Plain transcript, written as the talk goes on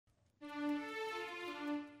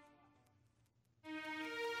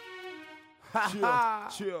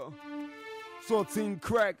Chill. Saltine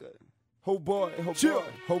Cracker. Hoe Boy,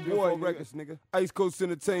 Hoe Boy Records, nigga. Ice Coast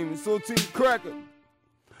Entertainment. Saltine Cracker.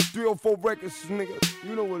 304 Records, nigga.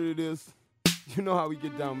 You know what it is. You know how we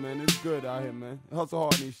get down, man. It's good out here, man. Hustle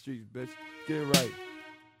hard in these streets, bitch. Get it right.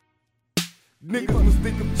 Niggas must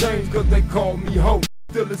think of change cause they call me Hoe.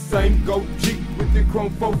 Still the same go G with the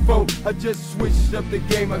chrome fofo. I just switched up the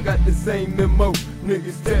game, I got the same MO.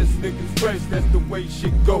 Niggas test, niggas fresh, that's the way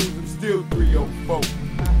shit goes. I'm still 304.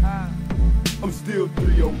 I'm still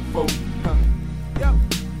 304. Yep.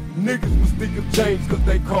 Niggas must think of change cause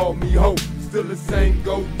they call me Hoe. Still the same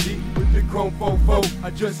go G with the chrome fofo.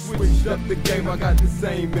 I just switched up the game, I got the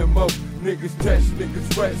same MO. Niggas test,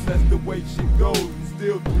 niggas fresh, that's the way shit goes. I'm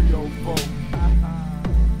still 304.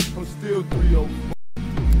 I'm still 304.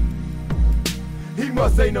 He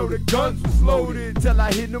must ain't know the guns was loaded till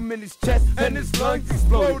I hit him in his chest and his lungs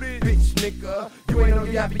exploded. Bitch nigga, you ain't no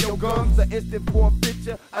yapping your gums. An instant for a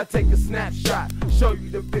picture, I take a snapshot, show you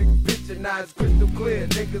the big picture. Now it's crystal clear.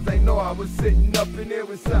 Niggas ain't know I was sitting up in there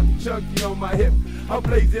with something chunky on my hip. I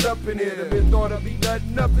blaze it up in here. The men thought I'd be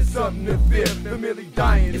nothing up, it's something to fear. The merely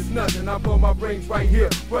dying is nothing. I blow my brains right here,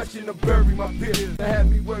 rushing to bury my peers. That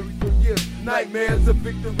had me worried for years. Nightmares of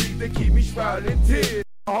victories that keep me shrouded in tears.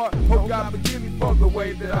 Hope God forgive me for the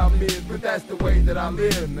way that I live, but that's the way that I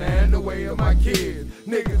live, man, the way of my kids.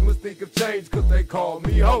 Niggas must think of change cause they call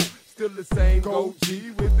me Hoe. Still the same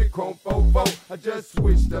OG with the chrome fofo. I just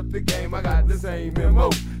switched up the game, I got the same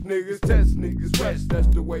MO. Niggas test, niggas rest, that's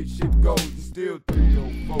the way shit goes. It's still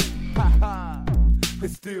 304.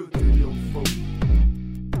 It's still 304.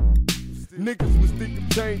 Niggas must think of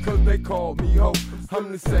change cause they call me Hoe.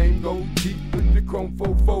 I'm the same OG with the chrome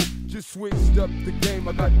fofo. Just switched up the game,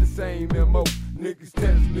 I got the same MO. Niggas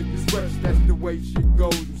test, niggas fresh, that's the way shit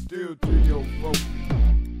goes. I'm still 304.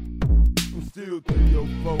 I'm still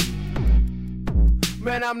 304.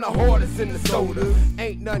 Man, I'm the hardest in the soda.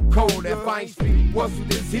 Ain't nothing cold at Fine Street. What's with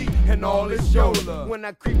this heat and all this shoulder? When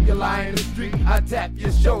I creep you lie in the street, I tap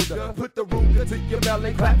your shoulder. Put the ruler to your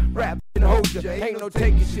belly, clap, rap, and hold ya. Ain't no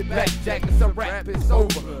taking shit back, Jack, it's a rap, it's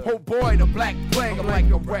over. Hoe Boy, the black plague, I'm like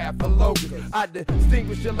a rapper logo. I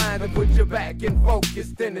distinguish your lines and put your back in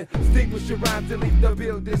focus. Then distinguish your rhymes to leave the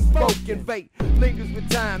building spoken. Fate lingers with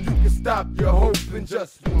time, you can stop your hope in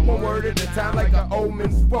just one word at a time like an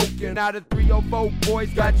omen spoken. Now the 304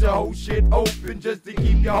 boys got your whole shit open just to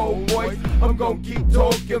keep your whole voice. I'm gon' keep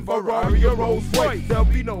talking Ferrari or Rolls Royce. There'll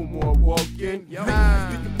be no more walking.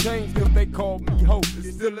 Niggas think of change cause they call me Hoe.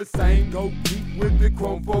 It's still the same go deep with the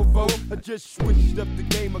chrome fofo. I just switched up the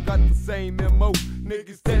game, I got the same MO.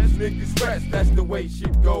 Niggas test, niggas fresh, that's the way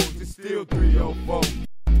shit goes. It's still 304.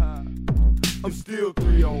 I'm still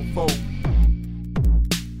 304.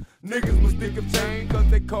 Niggas must think of change cause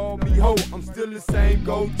they call me Hoe. I'm still the same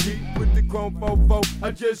go G with the chrome fofo.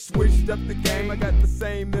 I just switched up the game, I got the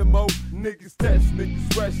same MO. Niggas test,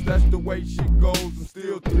 niggas fresh, that's the way shit goes. I'm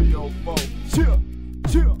still 304.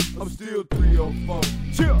 Chill, I'm still 304.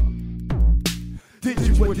 Chill. Did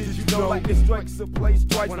you know like it strikes a place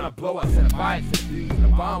twice? When I blow, I set fire to the fuse and the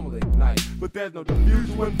bomb will ignite. But there's no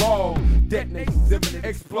diffuser involved. Detonate, zip it,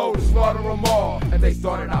 explode, and slaughter them all. As they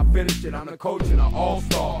started, I finished it. I'm the coach and an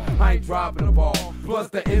all-star. I ain't dropping the ball. Plus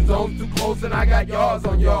the end zone's too close and I got yards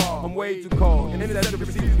on y'all. I'm way too cold. And instead of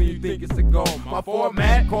receives when you think it's a goal. My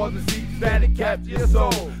format causes seeds static, capture your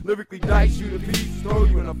soul. Lyrically dice you to pieces, throw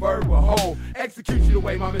you in a verbal hole. Execute you the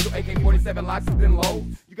way my missile AK-47 locks it in low.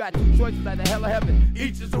 You got two choices like the hell of heaven.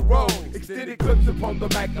 Each is a roll. Extended clips upon the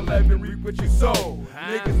Mac 11, reap what you sow.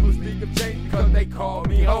 Niggas will speak of change because they call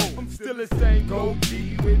me Hoe. I'm still the same go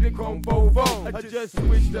G with the chrome fofo. I just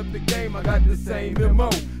switched up the game, I got the same MO.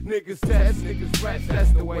 Niggas test, niggas fresh,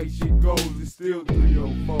 that's the way shit goes. It's still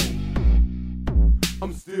 304.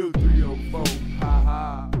 I'm still 304. Ha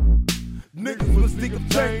ha. Niggas will stick of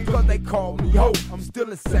change cause they call me Hoe. I'm still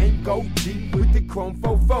the same go G with the chrome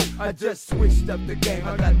fofo. I just switched up the game,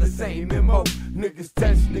 I got the same MO. Niggas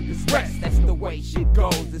test, niggas rest, that's the way shit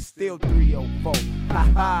goes. It's still 304.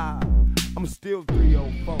 Ha ha. I'm still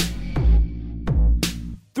 304.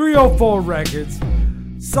 304 Records.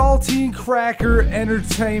 Saltine Cracker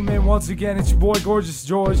Entertainment. Once again, it's your boy Gorgeous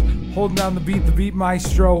George holding down the beat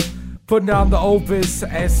maestro. Putting down the opus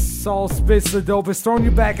as Saul spits the dopest, throwing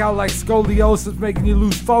you back out like scoliosis, making you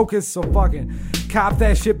lose focus. So fucking cop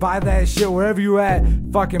that shit, buy that shit, wherever you at.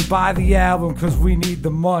 Fucking buy the album, cause we need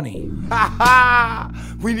the money. Ha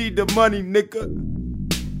ha! We need the money, nigga.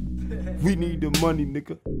 We need the money,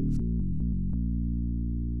 nigga.